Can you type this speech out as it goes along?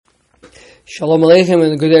Shalom Aleichem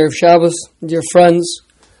and good Erev Shabbos, dear friends.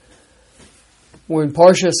 We're in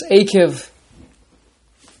Parshas Eikev,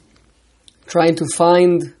 trying to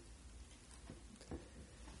find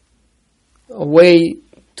a way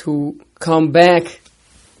to come back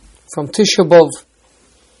from Tisha B'Av,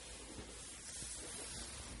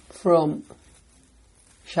 from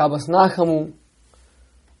Shabbos Nachamu,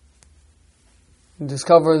 and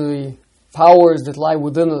discover the powers that lie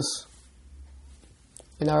within us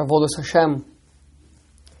in our Avodas Hashem.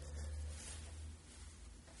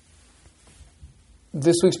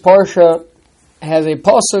 This week's Parsha has a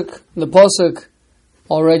pasuk. The pasuk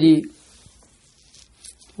already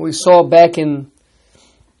we saw back in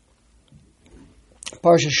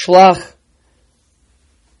Parsha Shlach,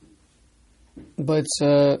 but it's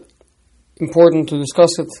important to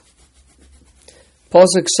discuss it.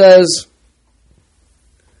 Pasuk says,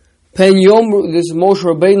 "Pen Yomru." This is Moshe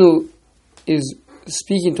Rabbeinu is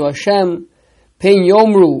speaking to Hashem. Pen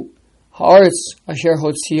Yomru Haaretz Asher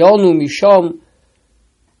Hotzionu Misham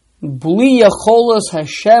Bli Yacholas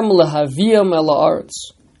Hashem Lehaviam El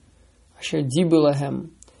Haaretz Asher Dibu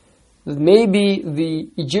Lahem. That maybe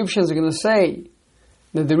the Egyptians are going to say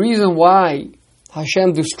that the reason why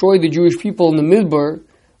Hashem destroyed the Jewish people in the Midbar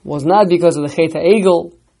was not because of the Chet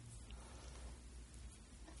HaEgel,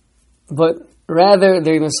 but rather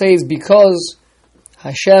they're going to say it's because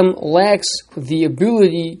Hashem lacks the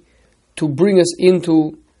ability to bring us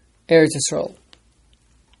into Eretz Yisrael.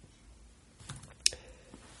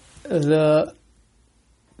 The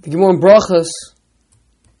Gemara in Brachas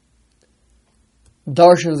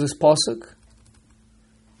darshans this pasuk,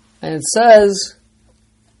 and it says,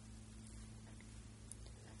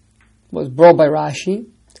 was brought by Rashi.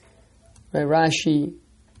 Right, Rashi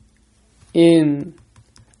in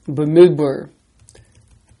Bamidbar,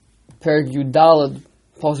 Perek Yud Daled,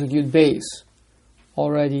 pasuk Yud Beis,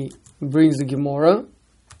 already brings the Gemara.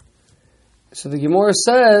 So the Gemara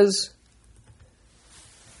says,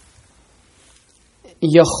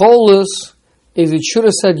 Yacholus is, it should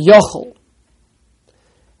have said Yachol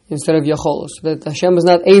instead of Yacholus, that Hashem is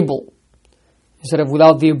not able instead of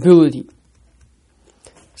without the ability.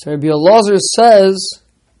 So Rabbi Elazar says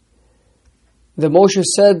that Moshe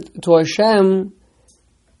said to Hashem,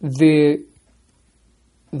 the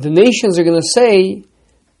nations are going to say,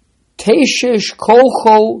 Teishish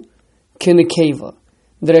Kocho Kinekeva,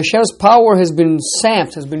 that Hashem's power has been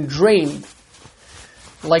sapped, has been drained,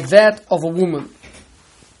 like that of a woman.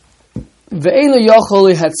 Ve'ena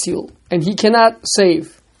Yachol Hatzil, and he cannot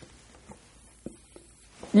save.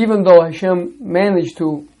 Even though Hashem managed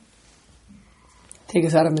to take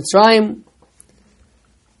us out of Mitzrayim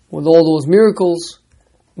with all those miracles,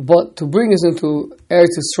 but to bring us into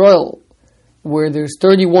Eretz Yisrael, where there's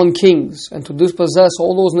 31 kings, and to dispossess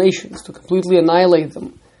all those nations, to completely annihilate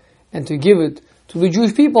them, and to give it to the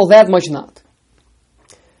Jewish people, that much not.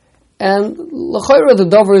 And l'chayra, the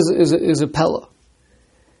davar is a pella.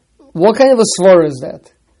 What kind of a svara is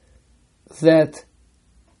that? That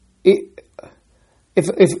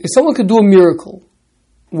if someone could do a miracle,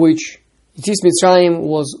 which Yetzias Mitzrayim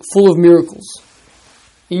was full of miracles,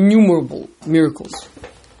 innumerable miracles.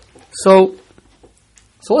 So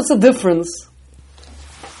what's the difference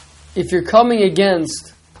if you're coming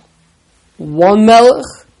against one melech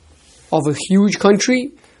of a huge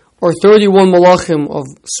country or 31 malachim of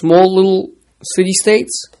small little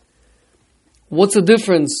city-states? What's the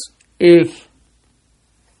difference if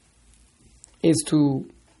it's to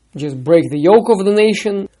just break the yoke of the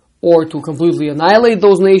nation or to completely annihilate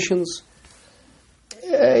those nations?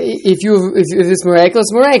 If it's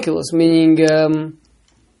miraculous, meaning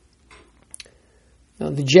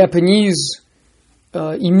the Japanese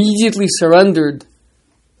immediately surrendered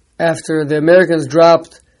after the Americans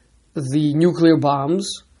dropped the nuclear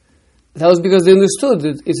bombs. That was because they understood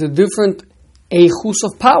that it's a different eichus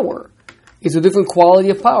of power. It's a different quality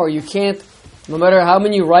of power. You can't, no matter how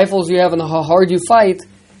many rifles you have and how hard you fight,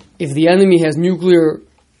 if the enemy has nuclear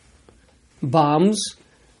bombs,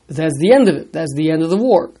 that's the end of it. That's the end of the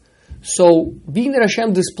war. So, being that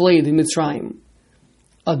Hashem displayed in Mitzrayim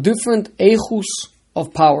a different eichus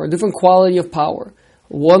of power, a different quality of power,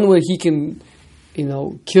 one where he can,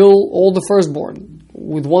 kill all the firstborn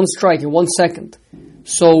with one strike in 1 second.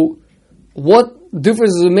 So, what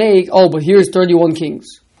difference does it make? Oh, but here's 31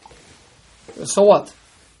 kings. So what?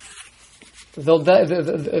 They'll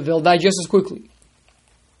die just as quickly.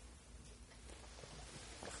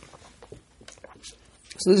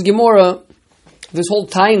 So this Gemara, this whole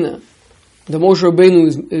taina, the Moshe Rabbeinu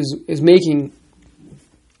is making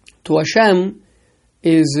to Hashem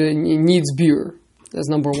needs beer. That's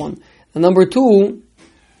number one. And number two,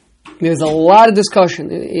 There's a lot of discussion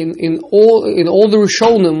in all the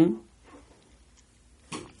Rishonim,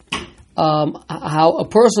 how a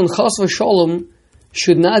person chas v'sholom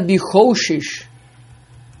should not be choshish,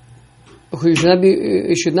 who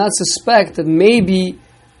should not suspect that maybe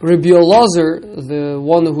Rabbi Elazar, the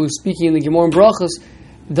one who is speaking in the Gemara and Brachos,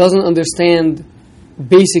 doesn't understand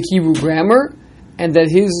basic Hebrew grammar, and that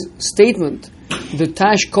his statement, the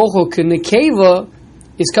tash kocho kenekeva,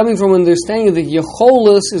 is coming from understanding that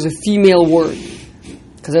Yecholos is a female word.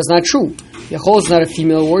 Because that's not true. Yecholos is not a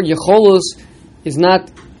female word. Yecholos is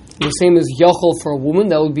not the same as Yachol for a woman.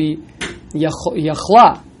 That would be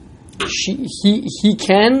Yachla. He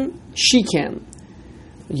can, she can.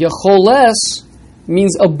 Yecholes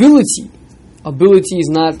means ability. Ability is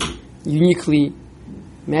not uniquely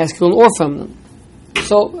masculine or feminine.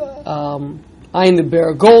 So, Ein the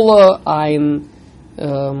Beragola, Ein...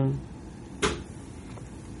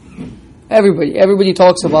 Everybody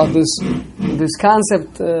talks about this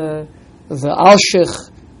concept. The Alshich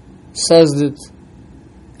says that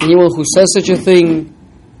anyone who says such a thing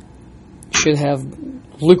should have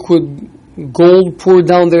liquid gold poured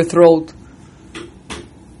down their throat.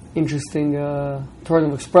 Interesting turn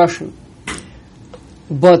of expression.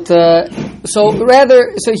 But so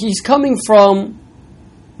he's coming from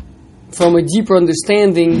a deeper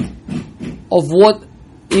understanding of what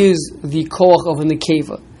is the koach of a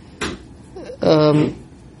nekeva. And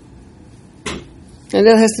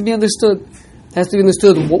that has to be understood. It has to be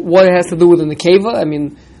understood what it has to do with the nekeva. I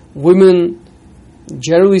mean, women,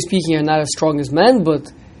 generally speaking, are not as strong as men,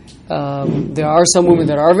 but there are some women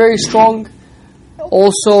that are very strong.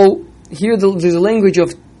 Also, here there's a language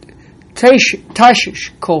of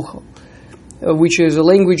tashish kocho, which is a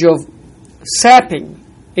language of sapping.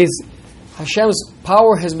 Hashem's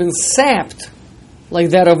power has been sapped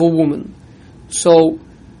like that of a woman. So,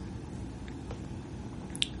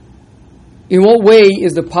 in what way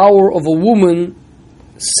is the power of a woman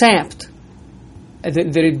sapped, that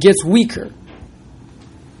it gets weaker?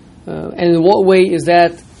 And in what way is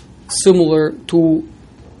that similar to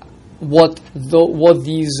what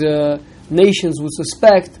these nations would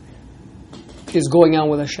suspect is going on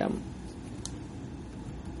with Hashem?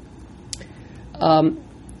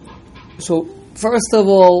 So, first of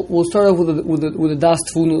all, we'll start off with the Das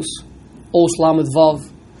Tfunus, Os Lamed Vav.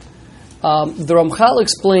 The Ramchal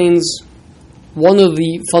explains one of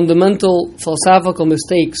the fundamental philosophical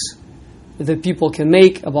mistakes that people can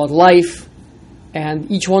make about life, and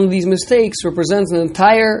each one of these mistakes represents an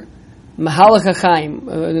entire Mahalach HaChaim,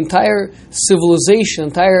 an entire civilization,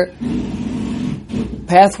 entire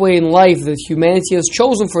pathway in life that humanity has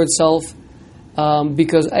chosen for itself,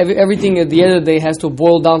 because everything at the end of the day has to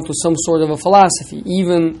boil down to some sort of a philosophy.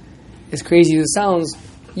 Even, as crazy as it sounds,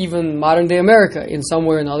 even modern day America, in some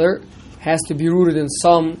way or another, has to be rooted in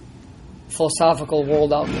some philosophical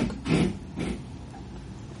world outlook.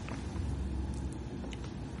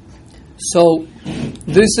 So,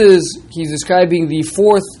 he's describing the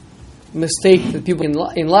fourth mistake that people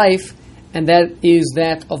in life, and that is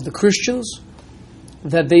that of the Christians,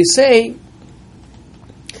 that they say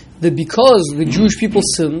that because the Jewish people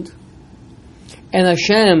sinned, and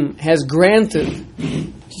Hashem has granted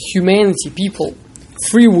humanity, people,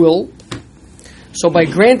 free will, so by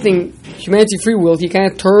granting humanity free will, he kind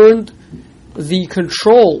of turned the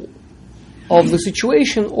control of the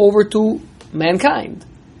situation over to mankind.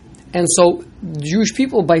 And so Jewish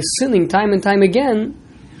people, by sinning time and time again,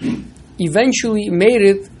 eventually made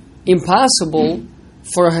it impossible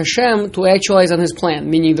for Hashem to actualize on his plan.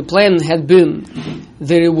 Meaning the plan had been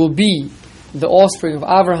that it will be the offspring of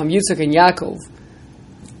Abraham, Yitzchak, and Yaakov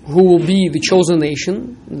who will be the chosen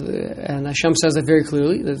nation. And Hashem says that very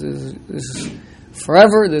clearly. This is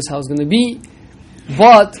forever, this is how it's going to be.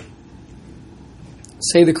 But,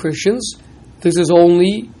 say the Christians, this is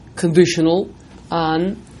only conditional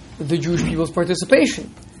on the Jewish people's participation.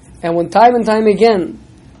 And when time and time again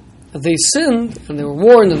they sinned, and they were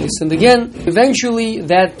warned, and they sinned again, eventually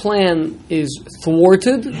that plan is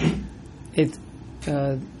thwarted, it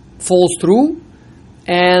falls through,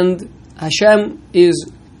 and Hashem is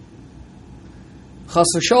chas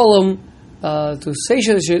v'sholom, to say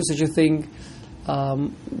such a thing,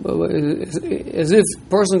 as if a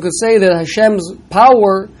person could say that Hashem's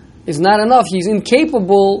power is not enough. He's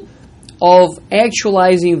incapable of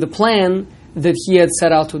actualizing the plan that he had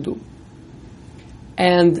set out to do.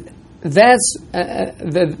 And that's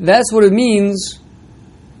what it means.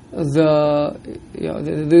 This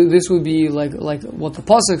would be like what the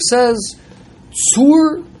pasuk says,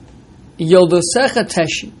 "Tzur Yodasecha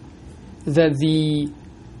Teshi," that the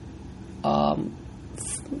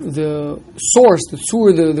source, the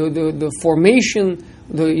tzur, the formation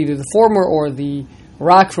either the former or the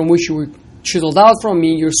rock from which you were chiseled out from,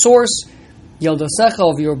 meaning your source, Yeldasecha,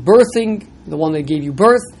 of your birthing, the one that gave you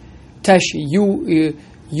birth, Teshi,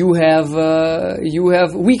 you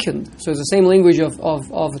have weakened. So it's the same language of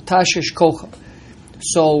Tashish Kocha.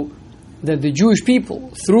 So that the Jewish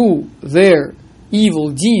people, through their evil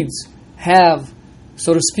deeds, have,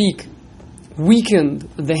 so to speak, weakened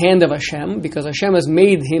the hand of Hashem, because Hashem has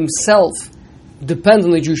made Himself depend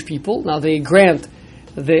on the Jewish people. Now they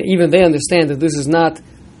even they understand that this is not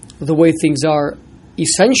the way things are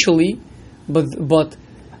essentially, but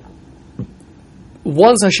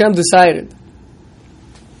once Hashem decided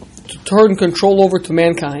to turn control over to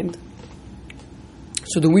mankind,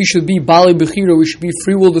 so that we should be Bali Bechira, we should be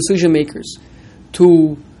free will decision makers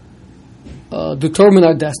to determine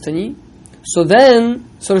our destiny. So then,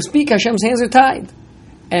 so to speak, Hashem's hands are tied.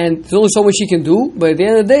 And there's only so much He can do, but at the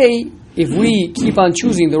end of the day, if we keep on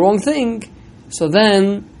choosing the wrong thing, so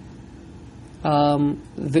then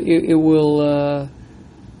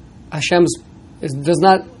Hashem does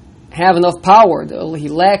not have enough power. He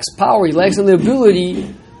lacks power. He lacks the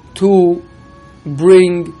ability to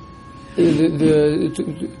bring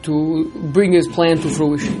to bring His plan to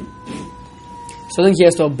fruition. So then He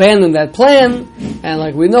has to abandon that plan, and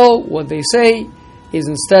like we know, what they say is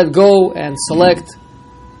instead go and select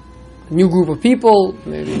a new group of people,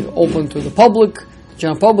 maybe open to the public,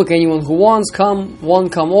 general public, anyone who wants, come one,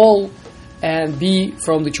 come all, and be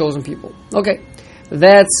from the chosen people. Okay,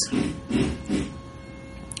 that's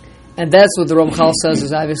what the Ramchal says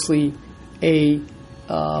is obviously a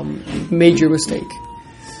major mistake.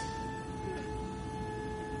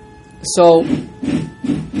 So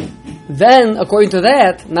then, according to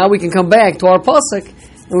that, now we can come back to our pasuk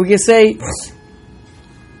and we can say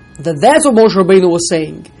that that's what Moshe Rabbeinu was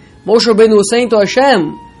saying. Moshe Rabbeinu was saying to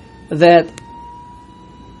Hashem that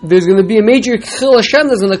there's going to be a major chil Hashem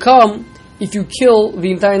that's going to come if you kill the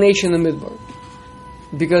entire nation in the Midbar.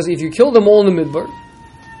 Because if you kill them all in the Midbar,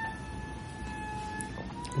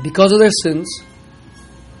 because of their sins,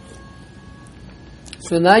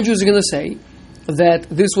 so the non-Jews are going to say that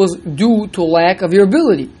this was due to lack of your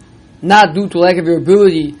ability. Not due to lack of your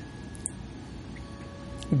ability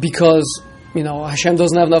because, Hashem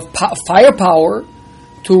doesn't have enough firepower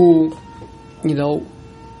to,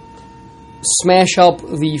 smash up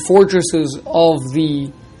the fortresses of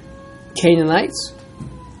the Canaanites,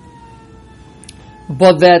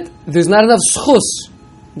 but that there's not enough schus.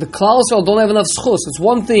 The Klal Yisrael don't have enough schus. It's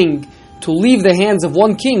one thing to leave the hands of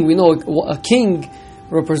one king. We know a king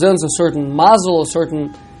represents a certain mazel, a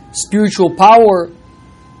certain spiritual power.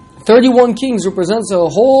 31 kings represents a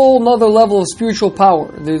whole nother level of spiritual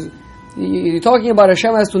power. You're talking about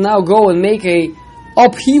Hashem has to now go and make a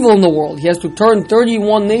upheaval in the world. He has to turn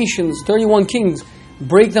 31 nations, 31 kings,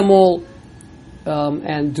 break them all,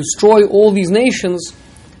 and destroy all these nations.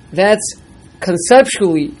 That's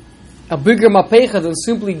conceptually a bigger mapecha than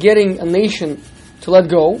simply getting a nation to let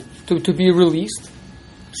go, to be released.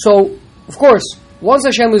 So, of course, once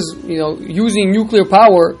Hashem is using nuclear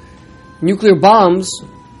power, nuclear bombs,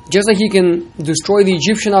 just like He can destroy the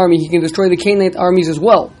Egyptian army, He can destroy the Canaanite armies as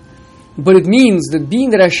well. But it means that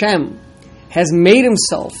being that Hashem has made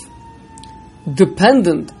Himself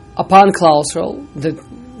dependent upon Klal Yisrael, that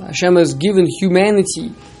Hashem has given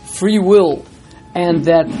humanity free will, and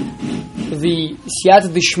that the siyata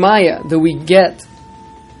dishmaya that we get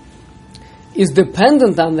is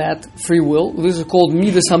dependent on that free will. This is called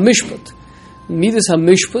midas hamishpat. Midas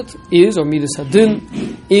hamishpat is, or midas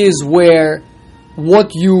hadin, is where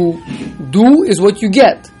what you do is what you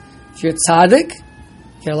get. If you're tzaddik,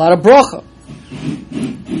 you get a lot of bracha.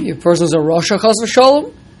 If a person is a rasha chas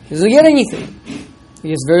v'shalom, he doesn't get anything. He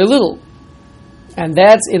gets very little. And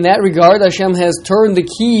that's, in that regard, Hashem has turned the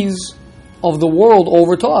keys of the world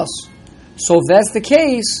over to us. So if that's the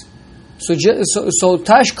case, so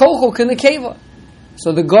tash kocho kenekeva.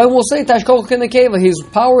 So the guy will say tash kocho kenekeva. His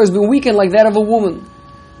power has been weakened like that of a woman.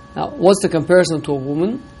 Now, what's the comparison to a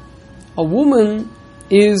woman? A woman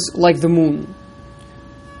is like the moon.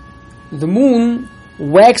 The moon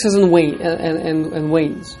waxes and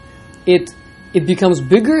wanes. It becomes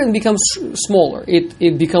bigger and becomes smaller.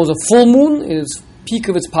 It becomes a full moon in its peak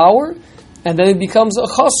of its power, and then it becomes a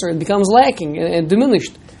chaser. It becomes lacking and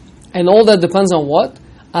diminished. And all that depends on what?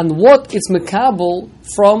 On what it's mekabel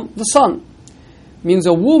from the sun. Means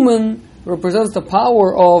a woman represents the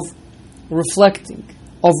power of reflecting,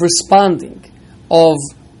 of responding, of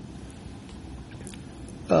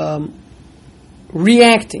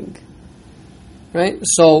reacting. Right?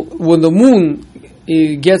 So when the moon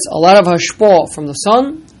gets a lot of hashpah from the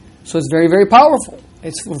sun, so it's very, very powerful.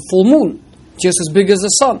 It's a full moon, just as big as the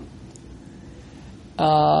sun.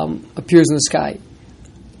 appears in the sky.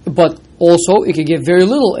 But also, it could get very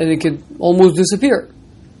little, and it could almost disappear.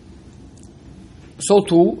 So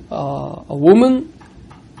too, a woman,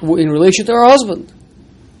 in relation to her husband,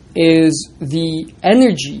 is the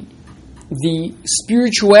energy, the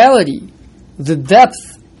spirituality, the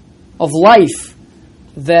depth of life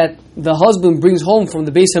that the husband brings home from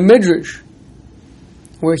the Beis HaMidrash,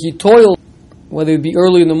 where he toiled, whether it be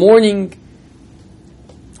early in the morning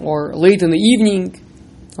or late in the evening,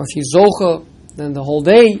 or if he's Zocha, then the whole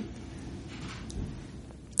day.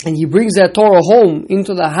 And he brings that Torah home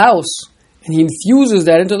into the house, and he infuses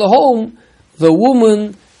that into the home. The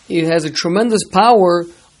woman, it has a tremendous power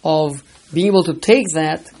of being able to take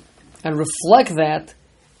that and reflect that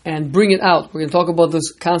and bring it out. We're going to talk about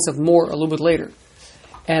this concept more a little bit later.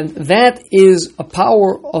 And that is a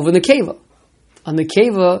power of a nekeva. A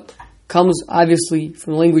nekeva comes obviously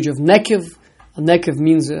from the language of nekev. A nekev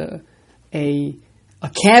means a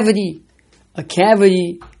cavity. A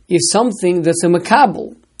cavity is something that's a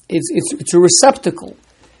makabel. It's a receptacle.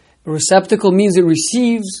 A receptacle means it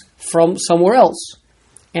receives from somewhere else.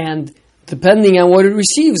 And depending on what it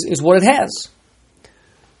receives is what it has.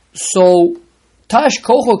 So, Tash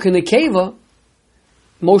Kocho Kenekeva,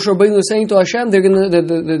 Moshe Rabbeinu is saying to Hashem,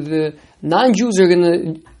 the non-Jews are going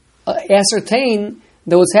to ascertain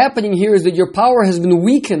that what's happening here is that your power has been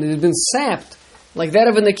weakened, it has been sapped. Like that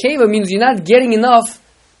of a nekeva means you're not getting enough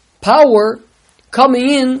power coming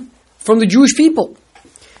in from the Jewish people.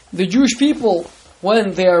 The Jewish people,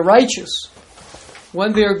 when they are righteous,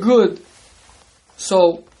 when they are good,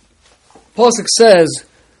 so Pasuk says,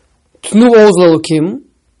 Tnu oz l'Elokim,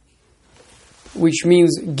 which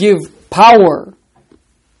means give power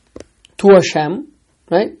to Hashem,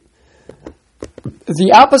 right?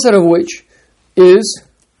 The opposite of which is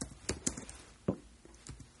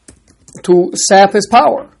to sap his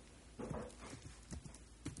power.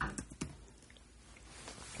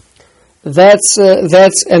 That's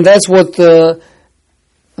what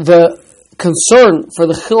the concern for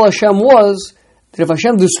the Chil Hashem was, that if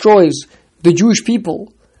Hashem destroys the Jewish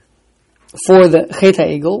people for the Chet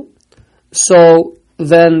HaEgel, so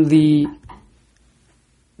then the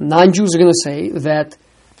non-Jews are going to say that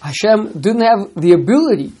Hashem didn't have the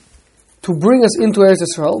ability to bring us into Eretz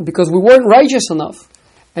Yisrael because we weren't righteous enough.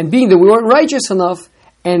 And being that we weren't righteous enough,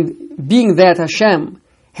 and being that Hashem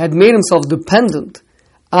had made himself dependent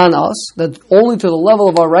on us, that only to the level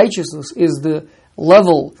of our righteousness is the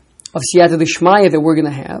level of Siyata D'Shmaya that we're going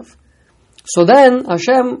to have. So then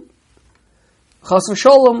Hashem, Chas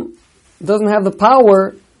v'Sholom, doesn't have the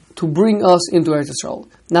power to bring us into Eretz Yisrael.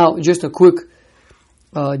 Now, just a quick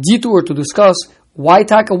detour to discuss why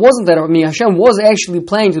Taka wasn't that. I mean, Hashem was actually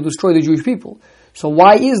planning to destroy the Jewish people. So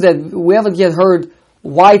why is that? We haven't yet heard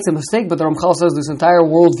why it's a mistake, but the Ramchal says this entire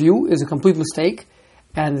worldview is a complete mistake,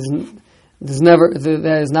 and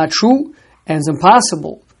that is not true, and it's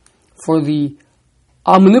impossible for the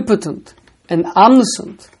omnipotent and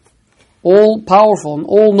omniscient, all-powerful and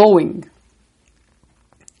all-knowing,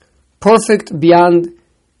 perfect beyond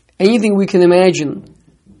anything we can imagine,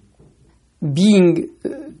 being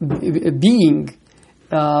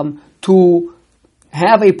to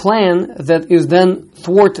have a plan that is then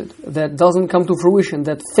thwarted, that doesn't come to fruition,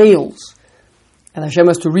 that fails, and Hashem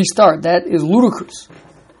has to restart. That is ludicrous.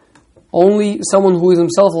 Only someone who is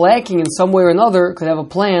himself lacking in some way or another could have a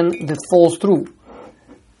plan that falls through.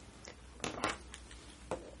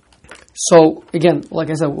 So, again, like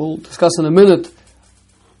I said, we'll discuss in a minute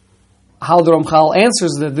how the Ramchal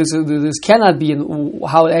answers that this cannot be and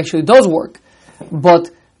how it actually does work.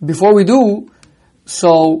 But before we do,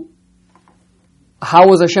 so how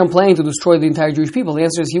was Hashem planning to destroy the entire Jewish people? The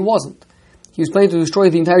answer is he wasn't. He was planning to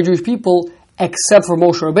destroy the entire Jewish people except for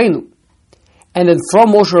Moshe Rabbeinu. And then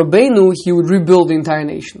from Moshe Rabbeinu, he would rebuild the entire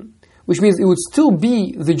nation. Which means it would still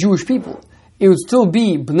be the Jewish people. It would still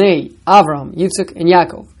be Bnei, Avraham, Yitzchak, and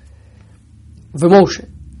Yaakov. V'Moshe.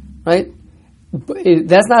 Right?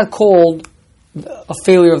 That's not called a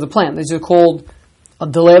failure of the plan. That's just called a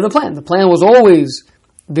delay of the plan. The plan was always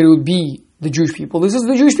that it would be the Jewish people. This is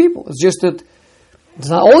the Jewish people. It's just that it's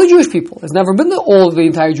not all the Jewish people. It's never been all of the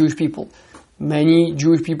entire Jewish people. Many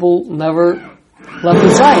Jewish people never left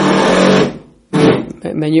Mitzrayim.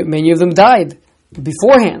 Many of them died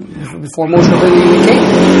beforehand, before Moshe Rabbeinu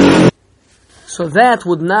came. So that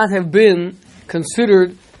would not have been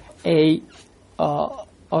considered a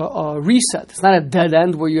reset. It's not a dead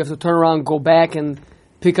end where you have to turn around, go back, and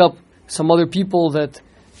pick up some other people that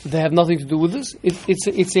they have nothing to do with this.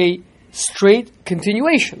 It's a straight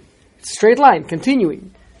continuation. Straight line,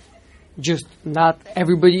 continuing. Just not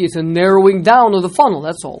everybody, it's a narrowing down of the funnel,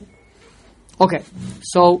 that's all. Okay,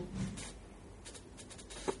 so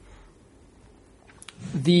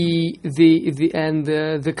the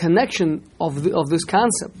connection of this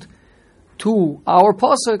concept to our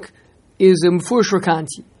pasuk is a mfurish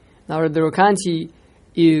Rokanti. Now the Rokanti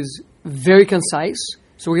is very concise,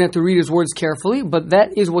 so we're going to have to read his words carefully, but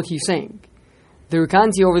that is what he's saying. The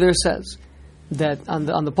Rokanti over there says that on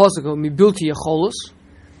the pasuk of Mibilti Yacholos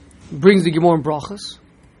brings the Gemor and Brachas,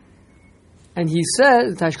 and he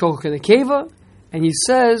says Tashkoch Kenekeva, and he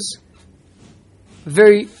says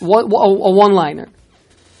a one-liner.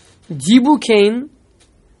 Dibur Kain,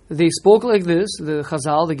 they spoke like this. The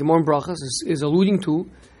Chazal, the Gemor and Brachas, is alluding to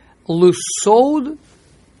Lusod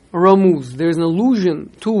Ramuz. There's an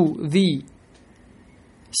allusion to the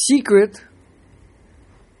secret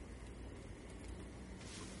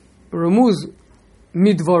Ramuz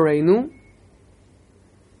Midvareinu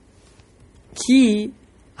Ki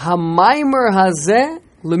Hamaimer Hazeh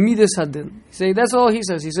Lemidas Hadin. That's all he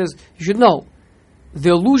says. He says you should know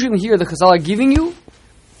the allusion here the Chazal are giving you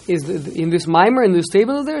is in this mimer, in this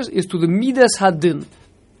statement of theirs, is to the Midas Hadin.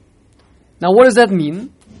 Now, what does that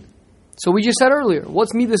mean? So we just said earlier,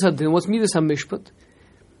 what's Midas Hadin? What's Midas HaMishpat?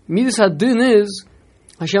 Midas Hadin is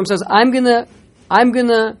Hashem says, I'm gonna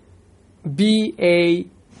be a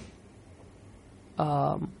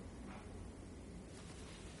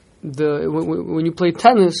when you play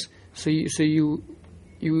tennis, so you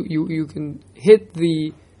can hit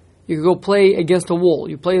you can go play against a wall.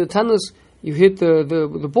 You play the tennis, you hit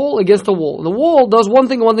the ball against the wall. The wall does one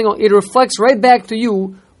thing. It reflects right back to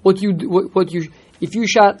you what you. If you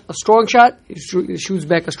shot a strong shot, it shoots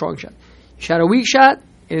back a strong shot. You shot a weak shot,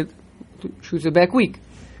 it shoots it back weak.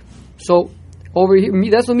 So over here,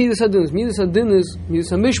 that's what Midas Hadin is. Midas Hadin is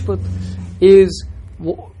Midas HaMishpat is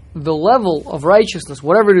the level of righteousness.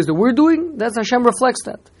 Whatever it is that we're doing, that's Hashem reflects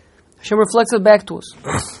that. Hashem reflects it back to us.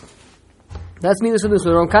 That's Midas Hadin.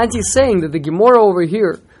 So Rokanti is saying that the Gemara over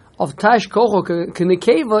here of Tash Kocho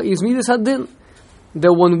Kenekeva is Midas Hadin.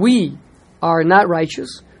 That when we are not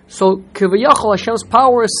righteous, so Kivayachol Hashem's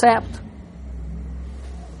power is sapped.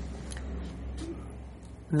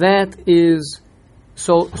 That is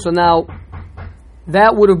so now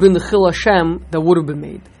that would have been the Chil Hashem that would have been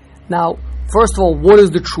made. Now, first of all, what is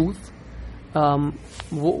the truth?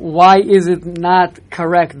 Why is it not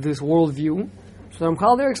correct, this worldview? So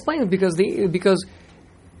Ramchal there explains because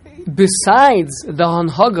besides the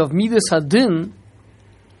Hanhag of Midas Hadin,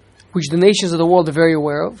 which the nations of the world are very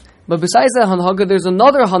aware of, but besides that Hanhaga, there's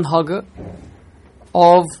another Hanhaga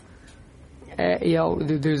of,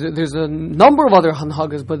 there's a number of other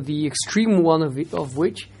Hanhagas, but the extreme one of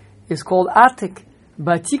which is called Atik,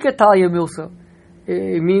 Batika Talia Milsa.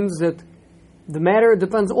 It means that the matter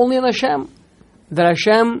depends only on Hashem, that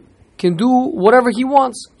Hashem can do whatever He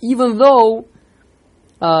wants, even though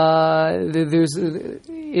even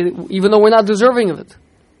though we're not deserving of it.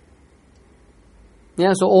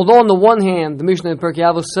 Yeah, so although on the one hand, the Mishnah in Pirkei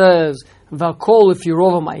Avos says, "Vakol if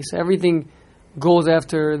Yerovamais," everything goes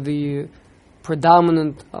after the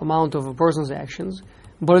predominant amount of a person's actions.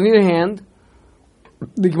 But on the other hand,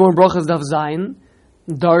 the Gemara Brachas Daf Zayin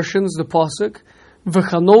darshans the pasuk,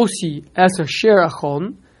 "V'chanosi es asher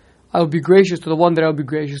achon," I will be gracious to the one that I will be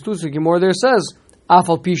gracious to. So the Gemara there says,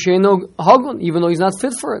 "Afal pi she'eino hagon," even though he's not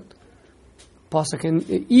fit for it. Pasuk in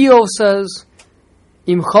Eov says,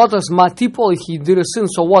 Im chatas matipol, he did a sin,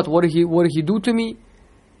 so what? What did he do to me?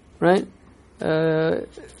 Right?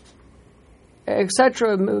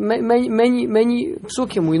 Etc. Many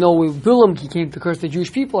psukim. We know with Bilam, he came to curse the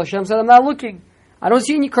Jewish people. Hashem said, I'm not looking. I don't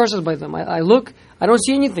see any curses by them. I look, I don't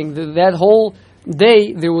see anything. That whole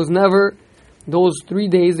day, there was never, those 3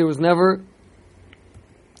 days, there was never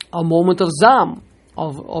a moment of zam,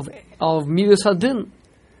 of Midas Hadin.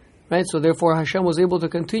 Right? So therefore Hashem was able to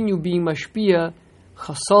continue being mashpia,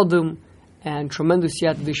 chasadim, and tremendous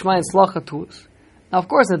yat dishma and slacha to us. Now of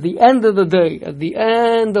course at the end of the day,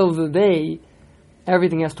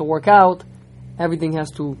 everything has to work out. Everything has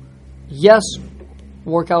to,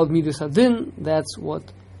 work out Midas Hadin. That's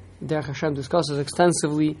what Derech Hashem discusses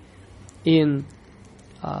extensively in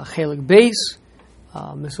Chelik Beis.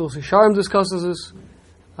 Mesulas Yesharim discusses this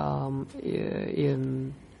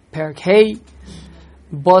in Perek Hey.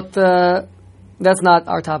 But that's not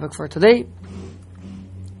our topic for today.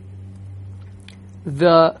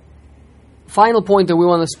 The final point that we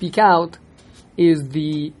want to speak out is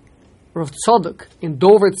the Rav Tzadok in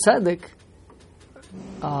Dover Tzedek.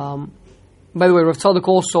 By the way, Rav Tzadok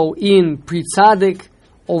also in Pri Tzaddik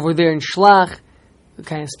over there in Shlach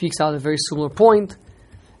kind of speaks out a very similar point.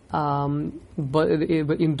 But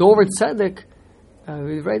in Dover Tzedek,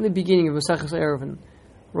 right in the beginning of Maseches Eruvin,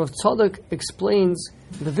 Rav Tzadok explains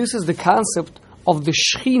that this is the concept of the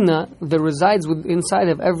Shechina that resides inside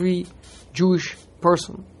of every Jewish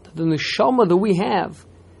person. The neshama that we have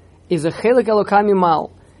is a chelik elokami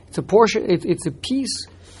mal. It's a portion. It's a piece.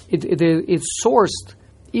 It's sourced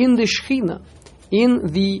in the Shechina, in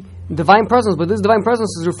the divine presence. But this divine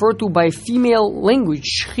presence is referred to by female language.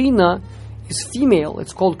 Shechina is female.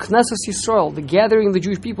 It's called Knesset Yisrael. The gathering of the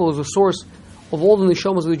Jewish people is the source of all the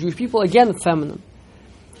neshamas of the Jewish people. Again, feminine.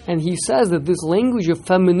 And he says that this language of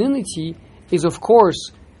femininity is, of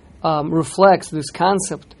course, reflects this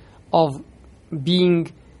concept of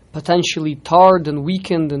being potentially tarred and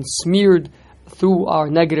weakened and smeared through our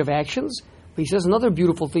negative actions. But he says another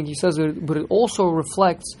beautiful thing. He says, but it also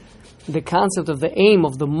reflects the concept of the aim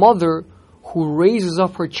of the mother who raises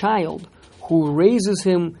up her child, who raises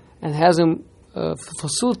him and has him,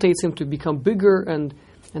 facilitates him to become bigger and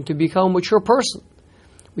to become a mature person.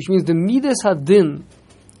 Which means the midas hadin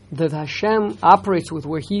that Hashem operates with,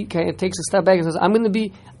 where He kind of takes a step back and says, I'm going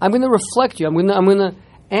to reflect you. I'm going to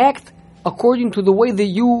act according to the way that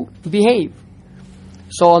you behave.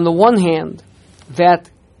 So on the one hand, that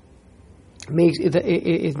makes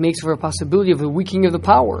it makes for a possibility of the weakening of the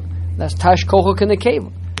power. That's tash kocha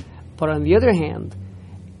kenekeva. But on the other hand,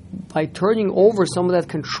 by turning over some of that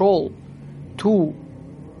control to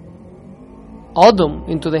Adam,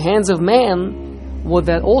 into the hands of man, what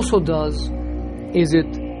that also does is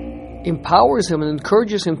it empowers him and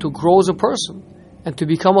encourages him to grow as a person and to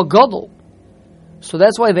become a gadol. So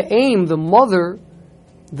that's why the aim, the mother,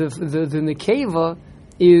 the nekeva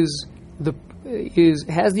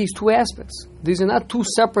has these two aspects. These are not two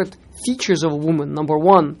separate features of a woman. Number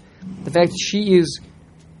one, the fact that she is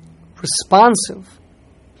responsive,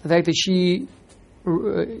 the fact that she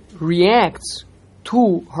reacts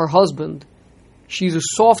to her husband. She's a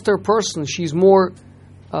softer person. She's more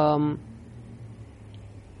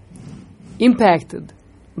impacted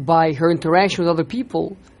by her interaction with other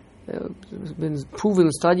people. It's been proven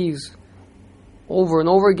in studies over and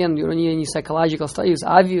over again. You don't need any psychological studies. It's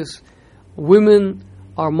obvious. Women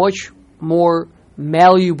are much more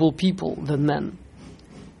malleable people than men.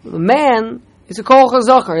 The man is a kol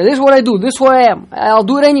chazakar. This is what I do. This is what I am. I'll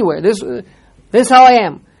do it anywhere. This is how I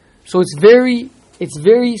am. So it's very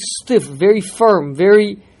stiff, very firm,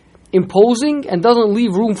 very imposing, and doesn't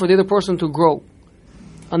leave room for the other person to grow.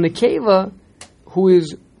 On the keva, who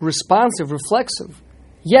is responsive, reflexive,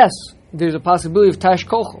 yes, there's a possibility of tash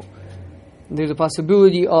kocho. There's a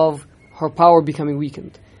possibility of her power becoming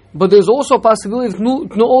weakened. But there's also a possibility of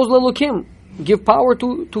nu'oz lelokim, give power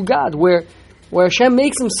to God, where Hashem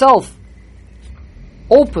makes Himself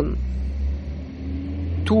open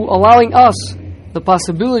to allowing us the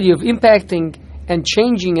possibility of impacting and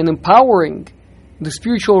changing and empowering the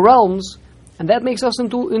spiritual realms, and that makes us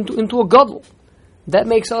into a gadol. That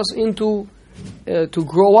makes us to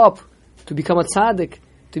grow up, to become a tzaddik,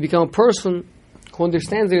 to become a person who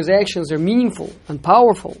understands that his actions are meaningful and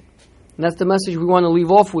powerful. And that's the message we want to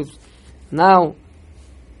leave off with now,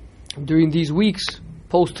 during these weeks,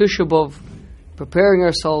 post Tisha B'Av, preparing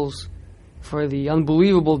ourselves for the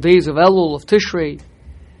unbelievable days of Elul, of Tishrei.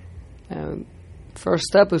 First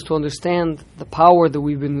step is to understand the power that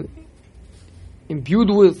we've been imbued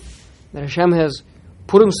with, that Hashem has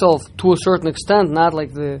put Himself to a certain extent, not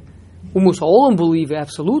like the Umus Ha'olam believe,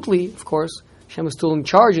 absolutely, of course. Hashem is still in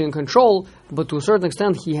charge and in control, but to a certain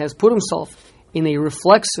extent He has put Himself in a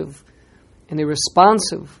reflexive, in a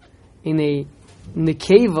responsive, in a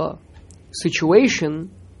nekeva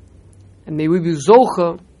situation, and may we be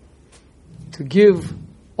zocha to give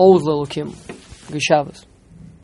Oz Lelokim. Good Shabbos.